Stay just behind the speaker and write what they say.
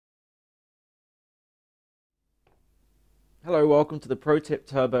Hello, welcome to the ProTip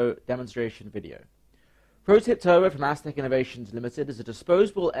Turbo demonstration video. ProTip Turbo from Aztec Innovations Limited is a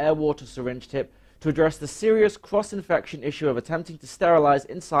disposable air-water syringe tip to address the serious cross-infection issue of attempting to sterilize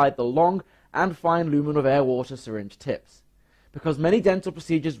inside the long and fine lumen of air-water syringe tips. Because many dental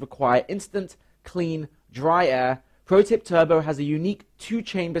procedures require instant, clean, dry air, ProTip Turbo has a unique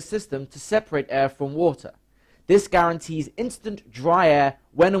two-chamber system to separate air from water. This guarantees instant dry air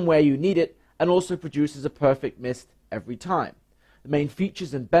when and where you need it, and also produces a perfect mist every time. The main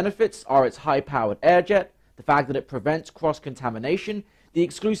features and benefits are its high-powered air jet, the fact that it prevents cross-contamination, the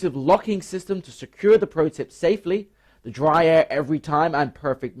exclusive locking system to secure the ProTip safely, the dry air every time and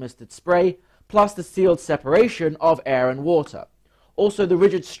perfect misted spray, plus the sealed separation of air and water. Also, the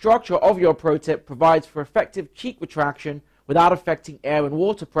rigid structure of your ProTip provides for effective cheek retraction without affecting air and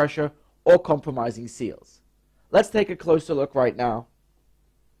water pressure or compromising seals. Let's take a closer look right now.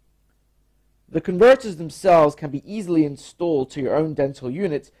 The converters themselves can be easily installed to your own dental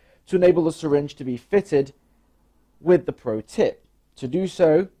unit to enable the syringe to be fitted with the ProTip. To do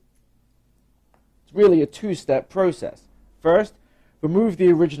so, it's really a two-step process. First, remove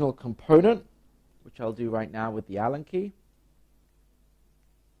the original component, which I'll do right now with the Allen key.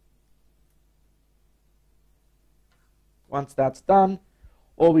 Once that's done,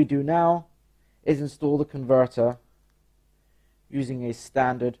 all we do now is install the converter using a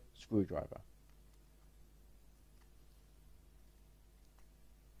standard screwdriver.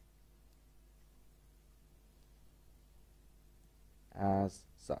 As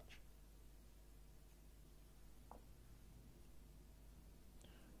such.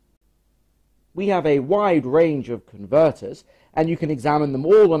 We have a wide range of converters, and you can examine them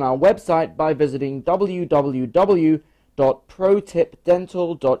all on our website by visiting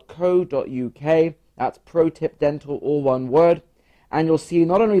www.protipdental.co.uk. That's ProTip Dental, all one word, and you'll see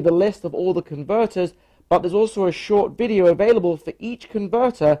not only the list of all the converters, but there's also a short video available for each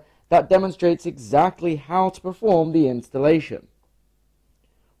converter that demonstrates exactly how to perform the installation.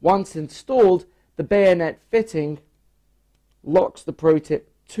 Once installed, the bayonet fitting locks the ProTip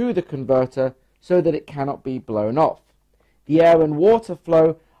to the converter so that it cannot be blown off. The air and water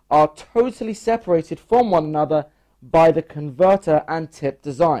flow are totally separated from one another by the converter and tip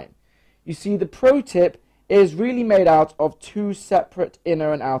design. You see, the ProTip is really made out of two separate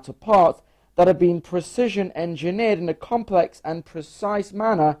inner and outer parts that have been precision engineered in a complex and precise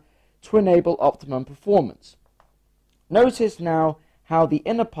manner to enable optimum performance. Notice now how the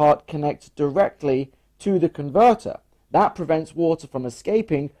inner part connects directly to the converter. That prevents water from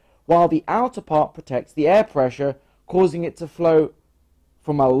escaping, while the outer part protects the air pressure, causing it to flow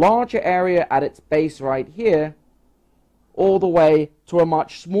from a larger area at its base right here, all the way to a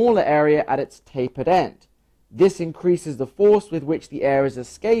much smaller area at its tapered end. This increases the force with which the air is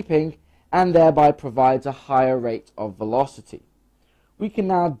escaping, and thereby provides a higher rate of velocity. We can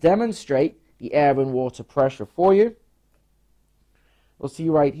now demonstrate the air and water pressure for you. We'll see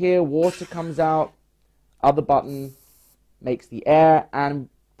right here, water comes out, other button makes the air, and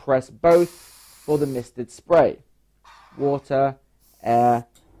press both for the misted spray. Water, air,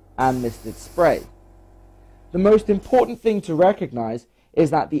 and misted spray. The most important thing to recognize is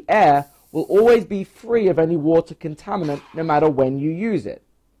that the air will always be free of any water contaminant no matter when you use it.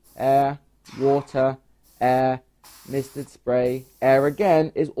 Air, water, air, misted spray, air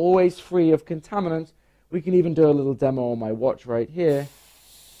again is always free of contaminants. We can even do a little demo on my watch right here.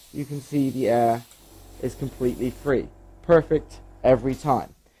 You can see the air is completely free. Perfect every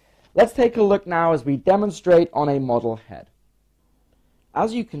time. Let's take a look now as we demonstrate on a model head.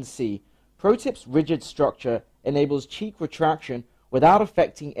 As you can see, ProTip's rigid structure enables cheek retraction without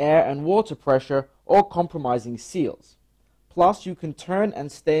affecting air and water pressure or compromising seals. Plus, you can turn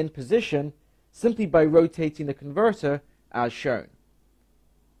and stay in position simply by rotating the converter as shown.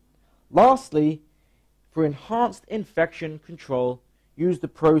 Lastly, for enhanced infection control, use the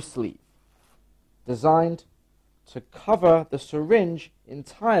Pro Sleeve, designed to cover the syringe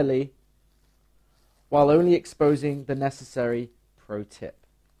entirely while only exposing the necessary ProTip.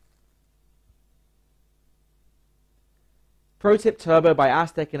 ProTip Turbo by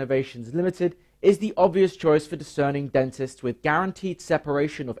Aztec Innovations Limited is the obvious choice for discerning dentists with guaranteed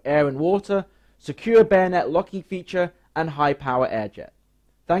separation of air and water, secure bayonet locking feature, and high power air jet.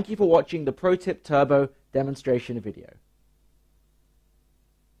 Thank you for watching the ProTip Turbo demonstration video.